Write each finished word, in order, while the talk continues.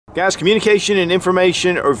Guys, communication and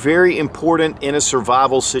information are very important in a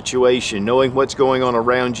survival situation. Knowing what's going on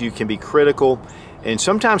around you can be critical, and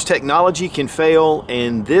sometimes technology can fail,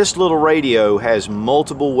 and this little radio has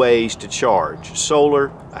multiple ways to charge.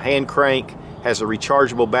 Solar, a hand crank, has a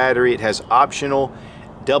rechargeable battery. It has optional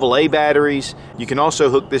AA batteries. You can also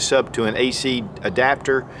hook this up to an AC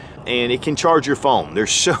adapter, and it can charge your phone.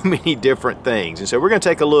 There's so many different things. And so we're going to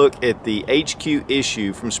take a look at the HQ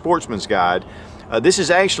issue from Sportsman's Guide. This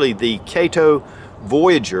is actually the Kato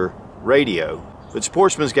Voyager radio, but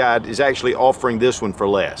Sportsman's Guide is actually offering this one for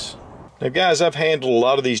less. Now guys, I've handled a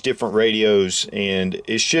lot of these different radios, and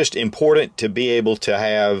it's just important to be able to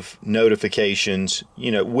have notifications,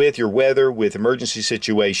 you know, with your weather, with emergency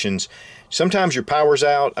situations. Sometimes your power's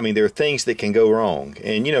out. I mean, there are things that can go wrong.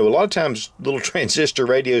 And you know, a lot of times little transistor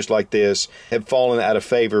radios like this have fallen out of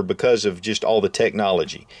favor because of just all the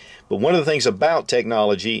technology. But one of the things about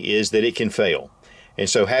technology is that it can fail. And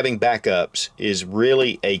so having backups is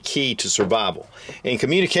really a key to survival. And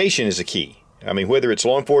communication is a key. I mean, whether it's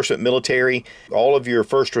law enforcement, military, all of your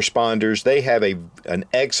first responders, they have an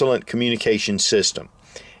excellent communication system.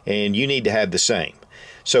 And you need to have the same.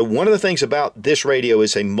 So one of the things about this radio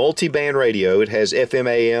is a multi-band radio. It has FM,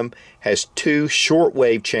 AM, has 2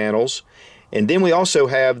 shortwave channels. And then we also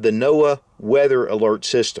have the NOAA weather alert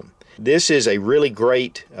system. This is a really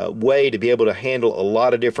great way to be able to handle a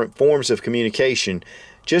lot of different forms of communication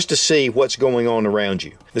just to see what's going on around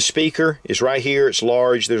you. The speaker is right here. It's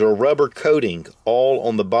large. There's a rubber coating all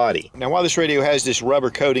on the body. Now, while this radio has this rubber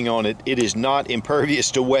coating on it, it is not impervious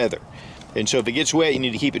to weather. And so if it gets wet, you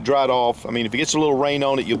need to keep it dried off. I mean, if it gets a little rain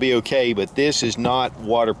on it, you'll be okay, but this is not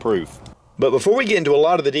waterproof. But before we get into a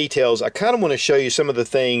lot of the details, I kind of want to show you some of the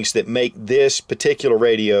things that make this particular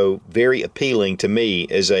radio very appealing to me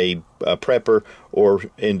as a prepper or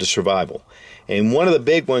into survival. And one of the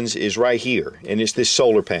big ones is right here, and it's this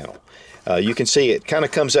solar panel. You can see it kind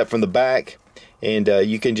of comes up from the back, and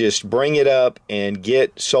you can just bring it up and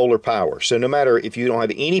get solar power. So no matter if you don't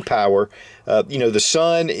have any power, you know, the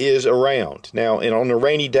sun is around. Now, and on a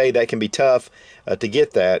rainy day, that can be tough to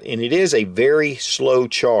get that, and it is a very slow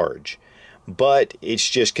charge. But it's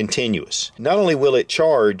just continuous. Not only will it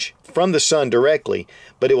charge from the sun directly,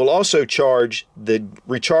 but it will also charge the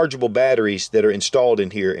rechargeable batteries that are installed in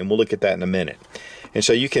here, and we'll look at that in a minute. And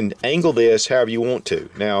so you can angle this however you want to.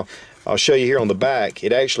 Now, I'll show you here on the back,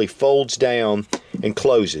 it actually folds down and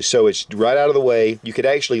closes. So it's right out of the way. You could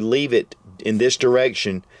actually leave it in this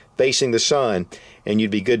direction facing the sun, and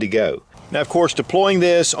you'd be good to go. Now, of course, deploying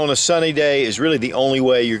this on a sunny day is really the only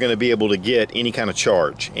way you're going to be able to get any kind of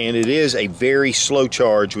charge. And it is a very slow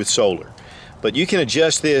charge with solar. But you can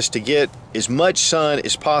adjust this to get as much sun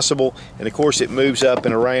as possible. And of course, it moves up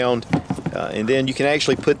and around. And then you can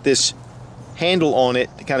actually put this handle on it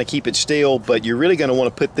to kind of keep it still. But you're really going to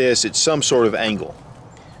want to put this at some sort of angle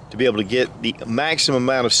to be able to get the maximum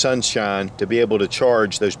amount of sunshine to be able to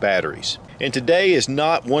charge those batteries. And today is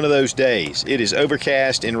not one of those days. It is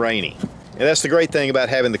overcast and rainy. And that's the great thing about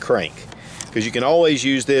having the crank, because you can always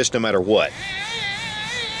use this no matter what.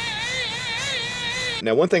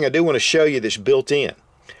 Now, one thing I do want to show you that's built in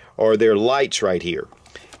are their lights right here.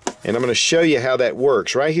 And I'm going to show you how that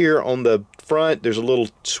works. Right here on the front, there's a little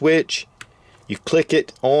switch. You click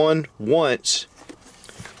it on once,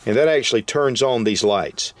 and that actually turns on these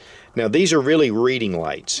lights. Now, these are really reading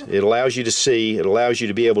lights. It allows you to see, it allows you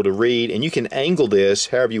to be able to read, and you can angle this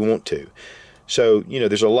however you want to. So, you know,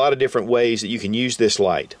 there's a lot of different ways that you can use this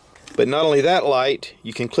light. But not only that light,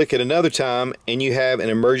 you can click it another time and you have an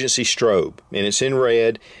emergency strobe, and it's in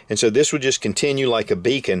red. And so this would just continue like a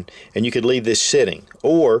beacon, and you could leave this sitting.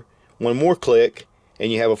 Or one more click and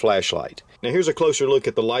you have a flashlight. Now here's a closer look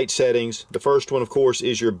at the light settings. The first one, of course,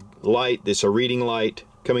 is your light that's a reading light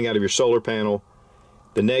coming out of your solar panel.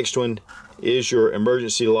 The next one is your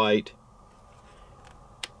emergency light.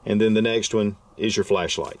 And then the next one is your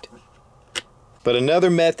flashlight. But another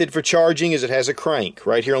method for charging is it has a crank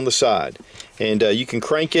right here on the side. And you can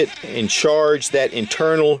crank it and charge that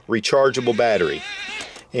internal rechargeable battery.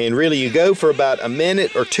 And really you go for about a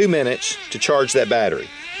minute or 2 minutes to charge that battery.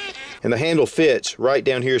 And the handle fits right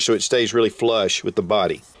down here so it stays really flush with the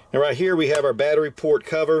body. Now right here we have our battery port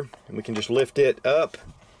cover, and we can just lift it up.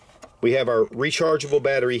 We have our rechargeable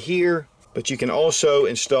battery here, but you can also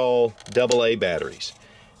install AA batteries.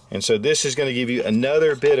 And so this is going to give you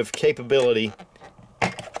another bit of capability,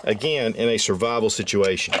 again, in a survival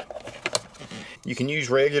situation. You can use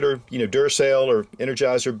regular, Duracell or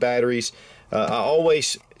Energizer batteries. I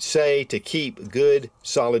always say to keep good,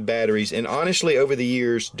 solid batteries, and honestly, over the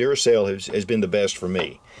years, Duracell has been the best for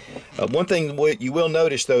me. One thing you will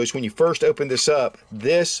notice, though, is when you first open this up,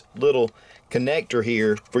 this little connector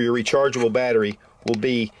here for your rechargeable battery will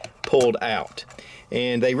be pulled out.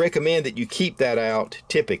 And they recommend that you keep that out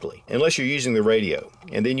typically, unless you're using the radio.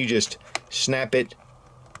 And then you just snap it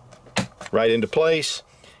right into place,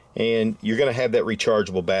 and you're going to have that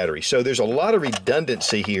rechargeable battery. So there's a lot of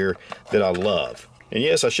redundancy here that I love. And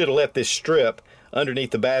yes, I should have left this strip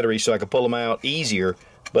underneath the battery so I could pull them out easier,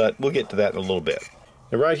 but we'll get to that in a little bit.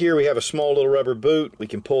 Now right here we have a small little rubber boot. We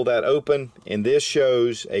can pull that open, and this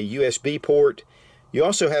shows a USB port. You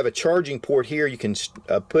also have a charging port here. You can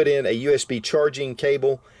put in a USB charging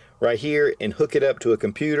cable right here and hook it up to a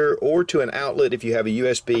computer or to an outlet if you have a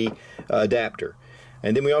USB adapter.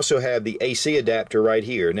 And then we also have the AC adapter right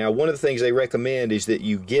here. Now, one of the things they recommend is that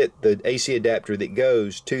you get the AC adapter that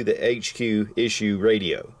goes to the HQ issue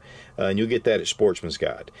radio. And you'll get that at Sportsman's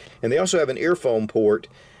Guide. And they also have an earphone port.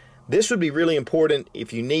 This would be really important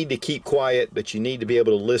if you need to keep quiet, but you need to be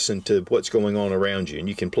able to listen to what's going on around you, and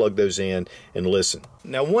you can plug those in and listen.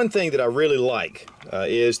 Now, one thing that I really like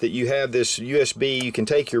is that you have this USB. You can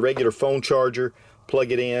take your regular phone charger,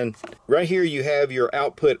 plug it in. Right here you have your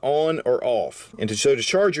output on or off. And so to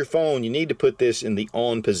charge your phone, you need to put this in the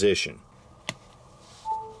on position.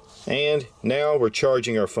 And now we're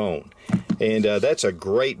charging our phone. And that's a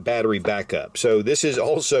great battery backup. So this is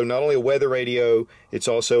also not only a weather radio, it's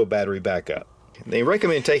also a battery backup. They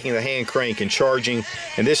recommend taking the hand crank and charging,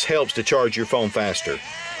 and this helps to charge your phone faster.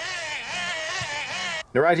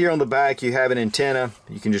 Now right here on the back you have an antenna.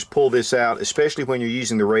 You can just pull this out, especially when you're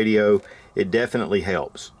using the radio. It definitely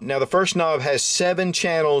helps. Now the first knob has 7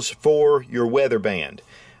 channels for your weather band.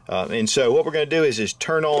 And so what we're going to do is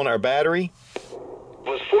turn on our battery.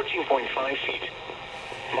 Was 14.5 feet.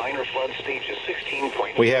 Minor flood stage is 16.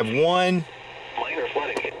 We have 1. Minor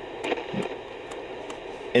flooding.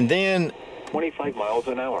 And then 25 miles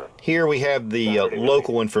an hour. Here we have the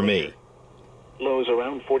local one for me. Lows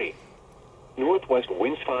around 40. Northwest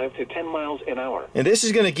winds 5 to 10 miles an hour. And this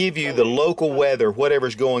is going to give you the local weather,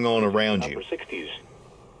 whatever's going on around you. Upper 60s.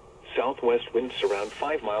 Southwest winds around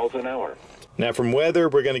 5 miles an hour. Now from weather,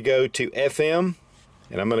 we're going to go to FM,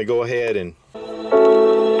 and I'm going to go ahead and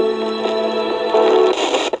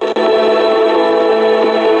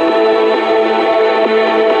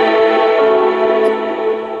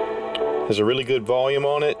has a really good volume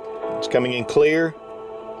on it. It's coming in clear.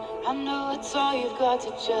 I know it's all you've got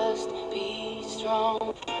to just be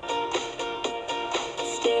strong.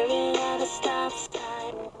 Staring at a stop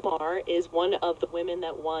sign. Mar is one of the women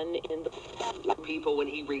that won in the people when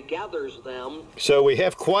he regathers them. So we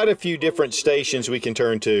have quite a few different stations we can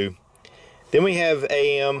turn to. Then we have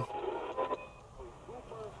AM.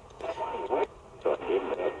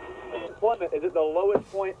 Employment is at the lowest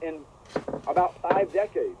point in about 5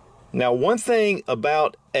 decades. Now, one thing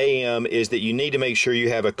about AM is that you need to make sure you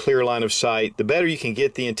have a clear line of sight. The better you can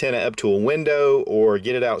get the antenna up to a window or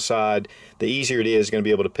get it outside, the easier it is going to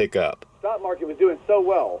be able to pick up. The stock market was doing so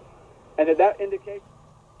well, and that indication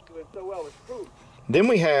doing so well is proof. Then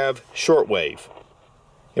we have shortwave,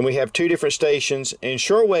 and we have 2 different stations, and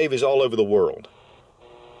shortwave is all over the world.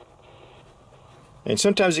 And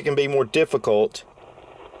sometimes it can be more difficult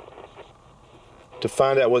to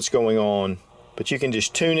find out what's going on. But you can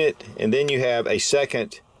just tune it, and then you have a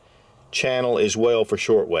second channel as well for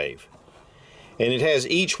shortwave. And it has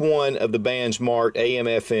each one of the bands marked AM,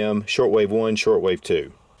 FM, shortwave 1, shortwave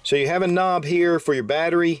 2. So you have a knob here for your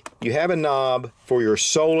battery, you have a knob for your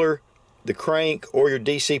solar, the crank, or your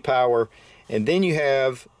DC power, and then you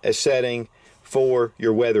have a setting for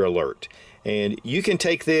your weather alert. And you can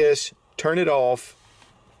take this, turn it off,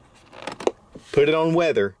 put it on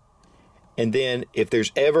weather, and then if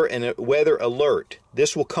there's ever a weather alert,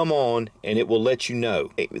 this will come on and it will let you know.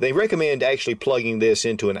 They recommend actually plugging this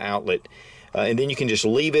into an outlet, and then you can just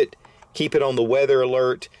leave it, keep it on the weather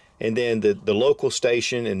alert, and then the local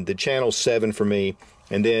station and the channel 7 for me.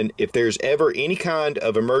 And then if there's ever any kind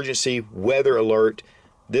of emergency weather alert,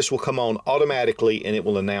 this will come on automatically and it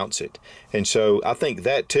will announce it. And so I think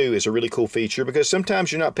that too is a really cool feature, because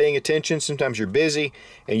sometimes you're not paying attention, sometimes you're busy,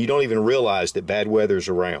 and you don't even realize that bad weather is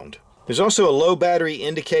around. There's also a low battery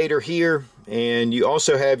indicator here, and you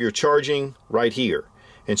also have your charging right here.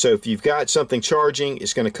 And so if you've got something charging,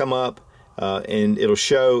 it's going to come up and it'll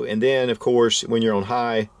show. And then, of course, when you're on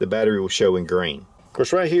high, the battery will show in green. Of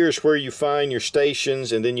course, right here is where you find your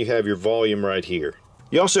stations, and then you have your volume right here.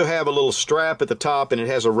 You also have a little strap at the top, and it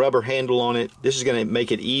has a rubber handle on it. This is going to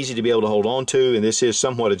make it easy to be able to hold on to, and this is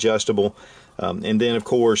somewhat adjustable. And then, of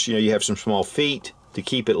course, you have some small feet to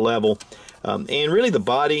keep it level. And really the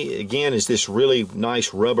body, again, is this really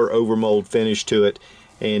nice rubber overmold finish to it.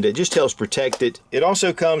 and it just helps protect it. It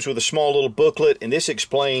also comes with a small little booklet, and this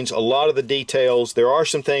explains a lot of the details. There are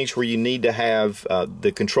some things where you need to have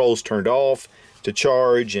the controls turned off to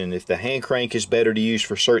charge, and if the hand crank is better to use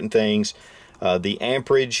for certain things, the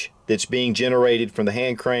amperage that's being generated from the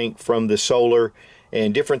hand crank, from the solar,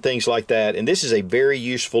 and different things like that. And this is a very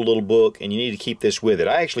useful little book, and you need to keep this with it.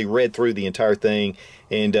 I actually read through the entire thing,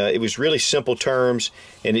 and it was really simple terms,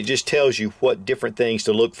 and it just tells you what different things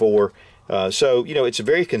to look for. So, you know, it's a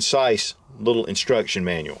very concise little instruction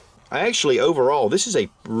manual. Overall, this is a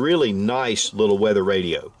really nice little weather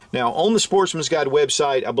radio. Now, on the Sportsman's Guide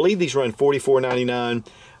website, I believe these run $44.99,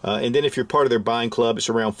 and then if you're part of their buying club, it's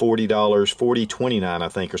around $40, $40.29, I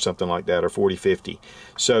think, or something like that, or $40.50.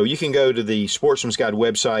 So you can go to the Sportsman's Guide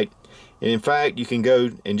website, and in fact, you can go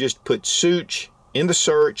and just put Sootch in the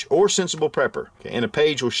search, or Sensible Prepper, and a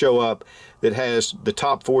page will show up that has the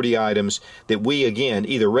top 40 items that we, again,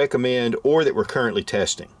 either recommend or that we're currently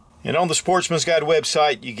testing. And on the Sportsman's Guide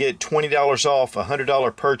website, you get $20 off a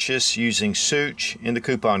 $100 purchase using Sootch in the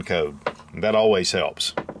coupon code. And that always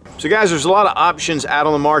helps. So guys, there's a lot of options out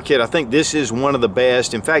on the market. I think this is one of the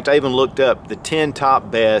best. In fact, I even looked up the 10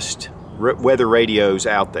 top best weather radios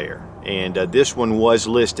out there. And this one was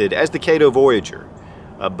listed as the Kato Voyager.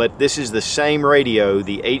 But this is the same radio,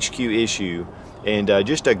 the HQ issue, and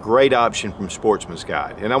just a great option from Sportsman's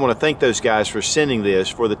Guide. And I want to thank those guys for sending this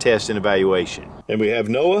for the test and evaluation. And we have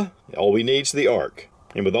Noah. All we need is the Ark.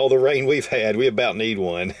 And with all the rain we've had, we about need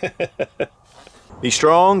one. Be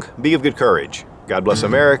strong, be of good courage. God bless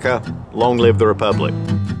America. Long live the Republic.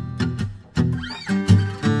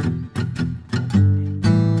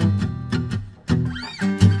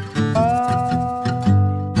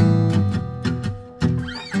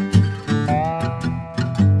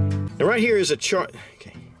 Now right here is a chart.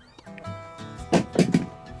 Okay.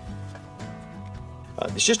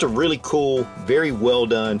 It's just a really cool, very well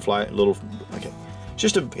done little. Okay.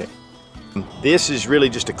 Just a. Okay. This is really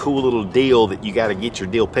just a cool little deal that you got to get your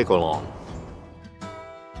dill pickle on.